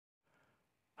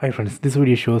Hi friends, this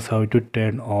video shows how to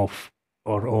turn off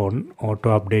or on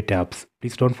auto update apps.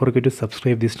 Please don't forget to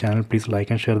subscribe this channel. Please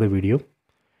like and share the video.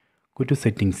 Go to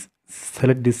settings.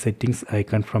 Select this settings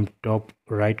icon from top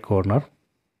right corner.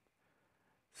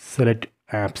 Select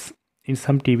apps. In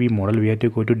some TV model, we have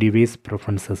to go to device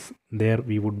preferences. There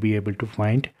we would be able to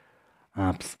find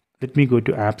apps. Let me go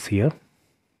to apps here.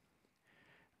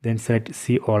 Then select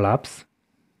see all apps.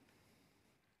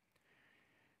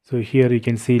 So here you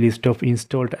can see list of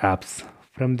installed apps.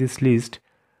 From this list,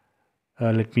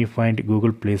 let me find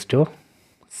Google Play Store.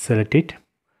 Select it.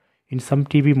 In some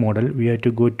TV model, we have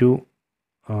to go to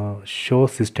show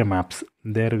system apps.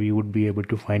 There we would be able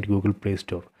to find Google Play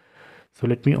Store. So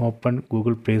let me open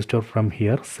Google Play Store from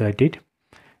here. Select it.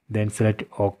 Then select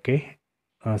OK.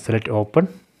 Select open.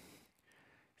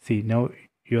 See, now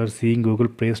you are seeing Google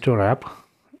Play Store app.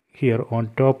 Here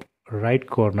on top right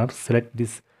corner, select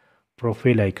this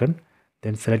profile icon,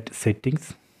 then select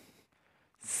settings,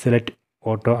 select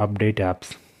auto update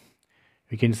apps.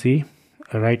 You can see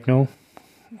right now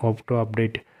auto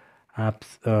update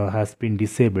apps has been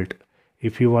disabled.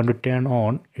 If you want to turn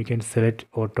on, you can select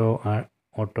auto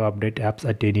update apps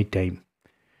at any time.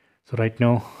 So right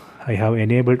now I have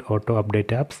enabled auto update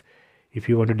apps. If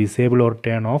you want to disable or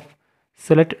turn off,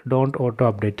 select don't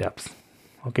auto update apps.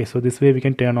 Okay, so this way we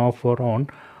can turn off or on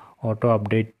auto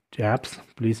update apps.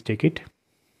 Please check it.